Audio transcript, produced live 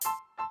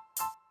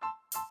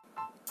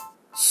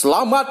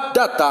Selamat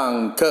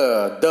datang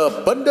ke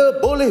The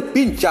Benda Boleh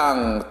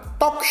Bincang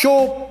Talk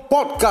Show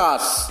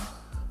Podcast,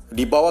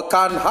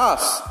 dibawakan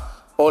khas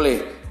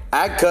oleh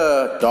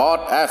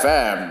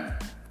Anchor.fm.